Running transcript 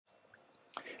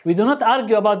We do not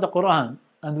argue about the Quran,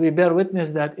 and we bear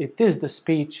witness that it is the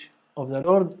speech of the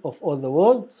Lord of all the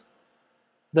world.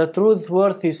 The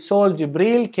truthworthy soul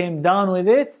Jibreel came down with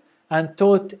it and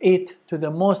taught it to the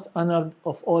most honored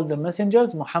of all the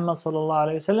messengers, Muhammad sallallahu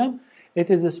alaihi wasallam. It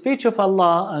is the speech of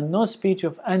Allah, and no speech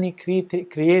of any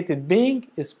created being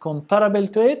is comparable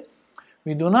to it.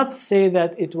 We do not say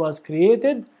that it was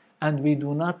created, and we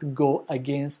do not go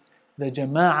against the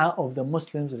jama'ah of the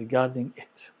Muslims regarding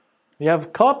it. We have a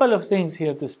couple of things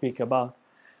here to speak about,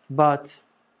 but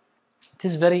it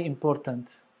is very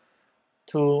important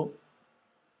to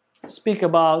speak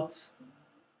about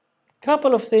a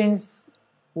couple of things.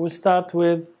 We'll start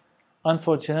with,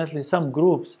 unfortunately, some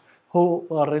groups who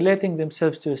are relating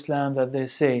themselves to Islam, that they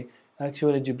say,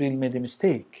 actually Jibreel made a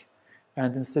mistake,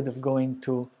 and instead of going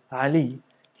to Ali,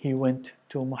 he went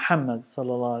to Muhammad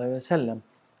sallallahu alaihi wasallam,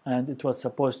 and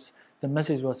the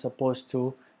message was supposed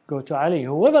to go to Ali.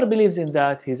 Whoever believes in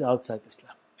that, he's outside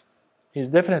Islam. He's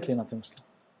definitely not a Muslim.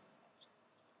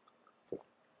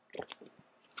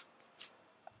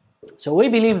 So we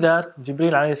believe that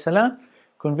Jibreel alayhi salam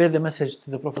conveyed the message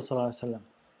to the Prophet sallallahu alaihi wasallam.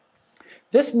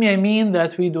 This may mean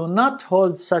that we do not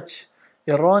hold such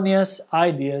erroneous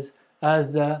ideas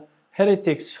as the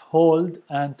heretics hold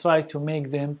and try to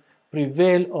make them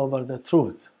prevail over the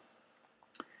truth.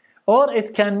 Or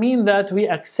it can mean that we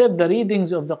accept the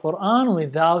readings of the Quran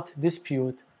without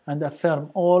dispute and affirm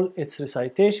all its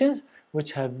recitations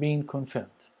which have been confirmed.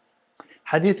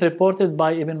 Hadith reported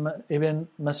by Ibn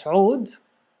Mas'ud,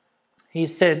 he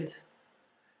said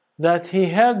that he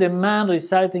heard a man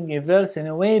reciting a verse in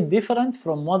a way different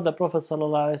from what the Prophet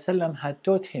ﷺ had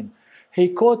taught him. He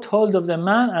caught hold of the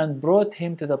man and brought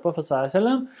him to the Prophet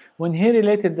ﷺ. When he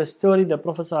related the story, the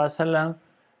Prophet ﷺ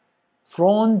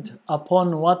frowned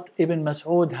upon what Ibn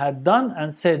Mas'ud had done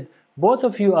and said, "Both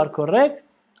of you are correct.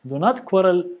 Do not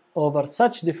quarrel over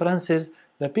such differences.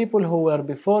 The people who were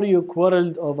before you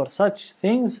quarreled over such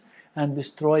things and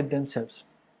destroyed themselves."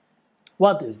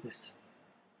 What is this?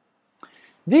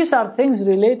 These are things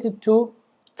related to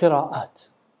qira'at.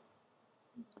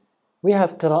 We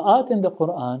have qira'at in the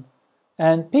Quran,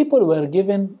 and people were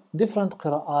given different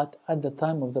qira'at at the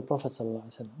time of the Prophet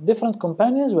ﷺ. Different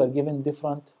companions were given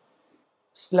different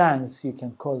slangs, you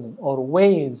can call them, or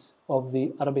ways of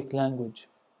the Arabic language.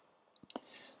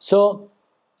 So,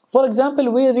 for example,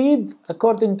 we read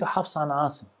according to Hafs and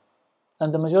Asim,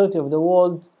 and the majority of the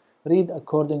world read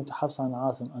according to Hafs and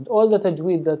Asim, and all the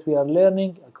tajweed that we are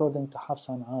learning according to Hafs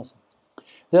and Asim.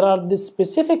 There are the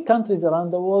specific countries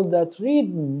around the world that read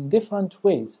in different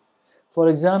ways. For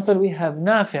example, we have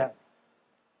Nafi'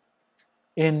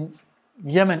 in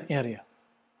Yemen area.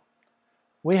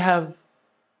 We have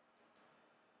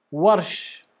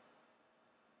Warsh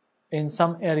in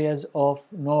some areas of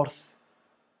North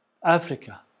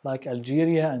Africa, like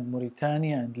Algeria and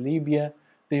Mauritania and Libya.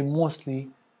 They mostly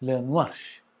learn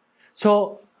Warsh.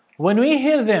 So when we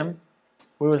hear them,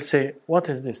 we will say, what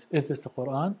is this? Is this the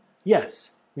Quran?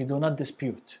 Yes, we do not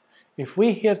dispute. If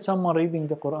we hear someone reading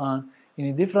the Quran in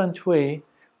a different way,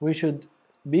 we should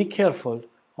be careful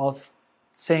of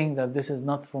saying that this is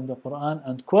not from the Quran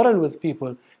and quarrel with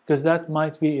people, because that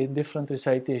might be a different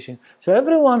recitation. So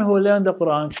everyone who learned the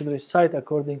Quran should recite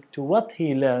according to what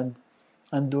he learned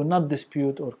and do not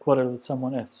dispute or quarrel with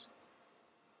someone else.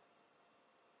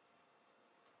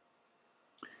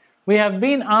 We have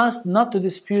been asked not to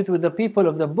dispute with the people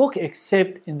of the book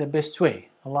except in the best way.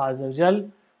 Allah Azza wa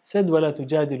Jal said, وَلَا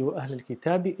تُجَادِلُوا أَهْلَ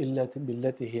الْكِتَابِ إِلَّا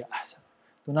بِالَّتِي هِيَ أَحْسَنُ.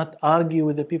 Do not argue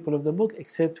with the people of the book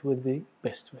except with the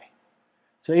best way.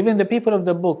 So even the people of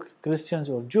the book, Christians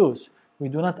or Jews, we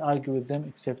do not argue with them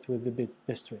except with the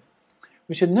best way.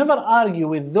 We should never argue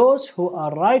with those who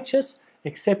are righteous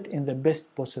except in the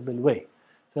best possible way.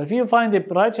 So if you find a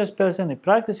righteous person, a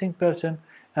practicing person,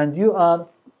 and you are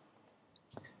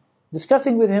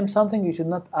discussing with him something, you should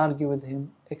not argue with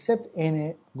him except in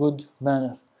a good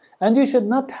manner. And you should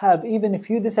not have, even if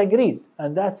you disagreed,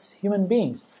 and that's human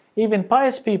beings. Even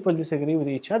pious people disagree with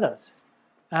each other,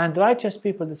 and righteous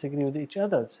people disagree with each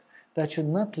other. That should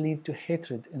not lead to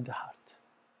hatred in the heart.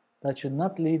 That should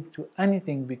not lead to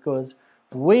anything, because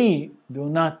we do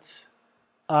not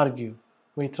argue.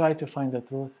 We try to find the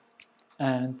truth,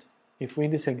 and if we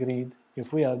disagreed,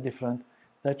 if we are different,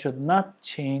 that should not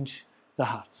change the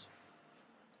hearts.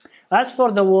 As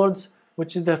for the words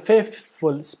which the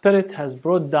faithful Spirit has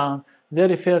brought down, they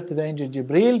refer to the angel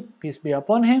Jibreel, peace be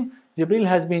upon him. Jibreel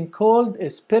has been called a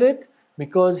spirit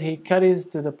because he carries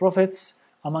to the prophets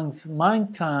amongst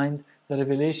mankind the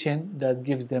revelation that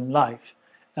gives them life.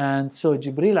 And so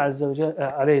Jibreel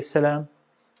alayhi salam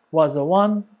was the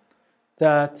one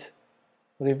that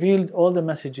revealed all the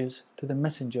messages to the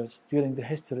messengers during the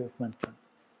history of mankind.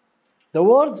 The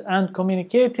words "and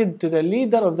communicated to the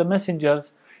leader of the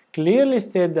messengers" clearly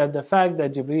state that the fact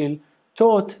that Jibreel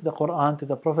taught the Quran to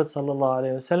the Prophet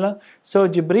ﷺ, so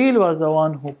Jibreel was the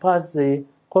one who passed the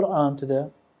Quran to the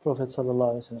Prophet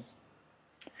ﷺ.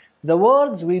 The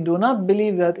words "we do not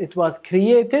believe that it was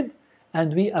created,"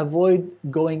 and we avoid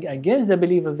going against the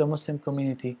belief of the Muslim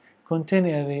community, contain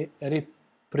a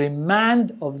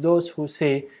reprimand of those who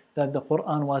say that the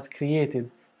Quran was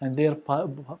created and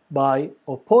thereby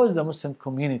oppose the Muslim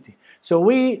community. So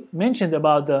we mentioned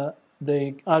about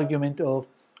the argument of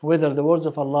whether the words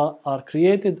of Allah are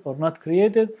created or not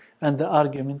created, and the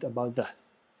argument about that.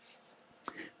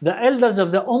 The elders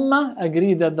of the Ummah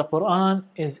agree that the Quran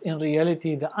is in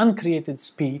reality the uncreated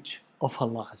speech of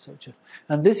Allah Azza wa Jal.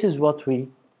 And this is what we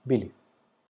believe.